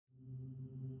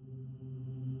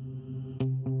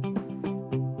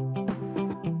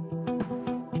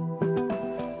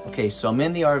Okay, so I'm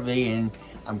in the RV and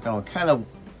I'm gonna kind of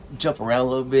jump around a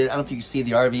little bit. I don't know if you can see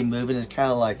the RV moving. It's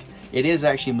kind of like, it is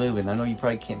actually moving. I know you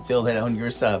probably can't feel that on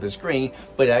your side of the screen,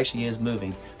 but it actually is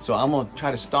moving. So I'm gonna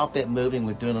try to stop it moving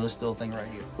with doing this little thing right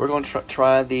here. We're gonna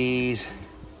try these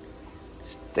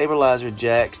stabilizer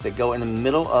jacks that go in the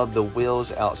middle of the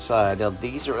wheels outside. Now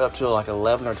these are up to like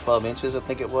 11 or 12 inches, I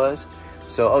think it was.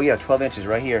 So, oh yeah, 12 inches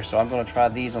right here. So I'm gonna try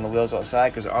these on the wheels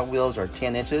outside because our wheels are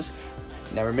 10 inches.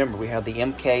 Now remember, we have the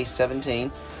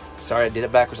MK17. Sorry, I did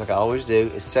it backwards like I always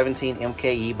do. It's 17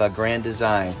 MKE by Grand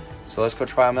Design. So let's go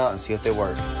try them out and see if they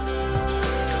work.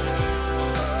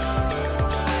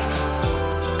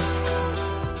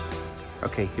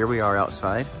 Okay, here we are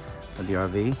outside of the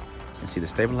RV. And see the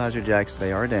stabilizer jacks,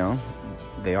 they are down.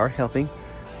 They are helping,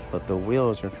 but the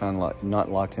wheels are kind of like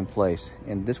not locked in place.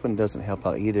 And this one doesn't help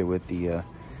out either with the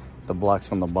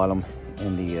blocks on the bottom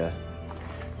and the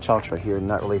chocks right here,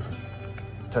 not really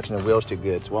touching the wheels too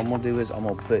good. So what I'm gonna do is I'm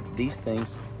gonna put these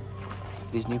things,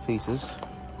 these new pieces,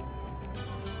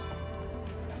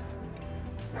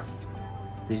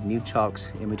 these new chocks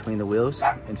in between the wheels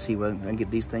and see whether I can get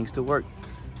these things to work.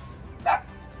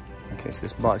 Okay, so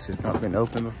this box has not been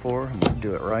opened before. I'm gonna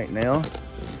do it right now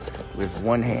with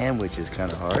one hand, which is kind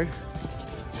of hard.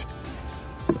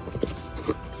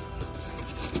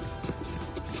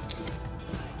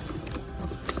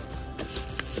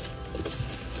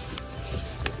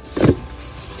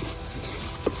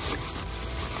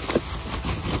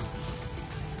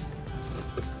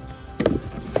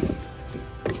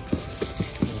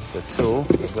 The tool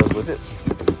that goes with it.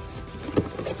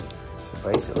 So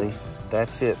basically,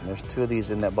 that's it. And there's two of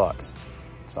these in that box.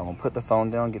 So I'm gonna put the phone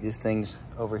down, get these things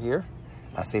over here.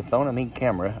 I say phone, I mean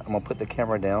camera. I'm gonna put the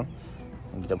camera down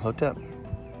and get them hooked up.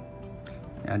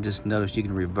 And I just noticed you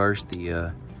can reverse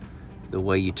the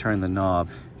way you turn the knob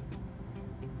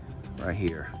right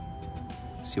here.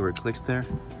 See where it clicks there?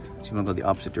 So you wanna go the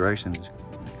opposite direction.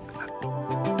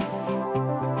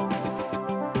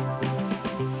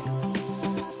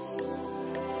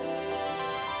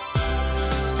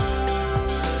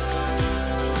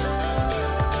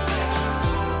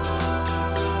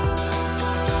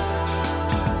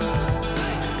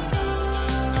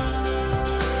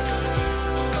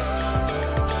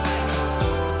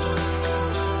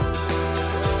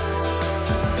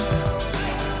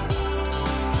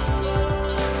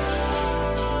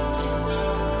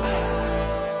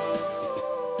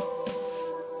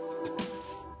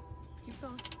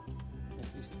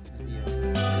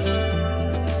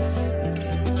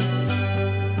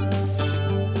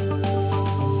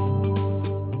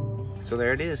 So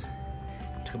there it is.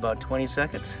 It took about 20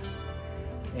 seconds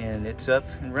and it's up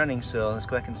and running. So let's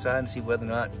go back inside and see whether or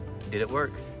not did it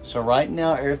work. So right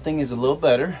now everything is a little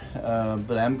better,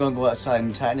 but I'm gonna go outside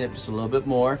and tighten it just a little bit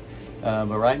more.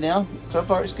 But right now, so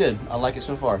far it's good. I like it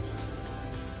so far.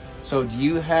 So do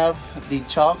you have the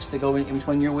chocks that go in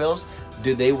between your wheels?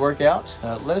 Do they work out?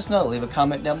 Let us know, leave a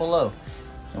comment down below.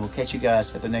 And we'll catch you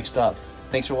guys at the next stop.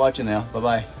 Thanks for watching now,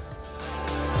 bye-bye.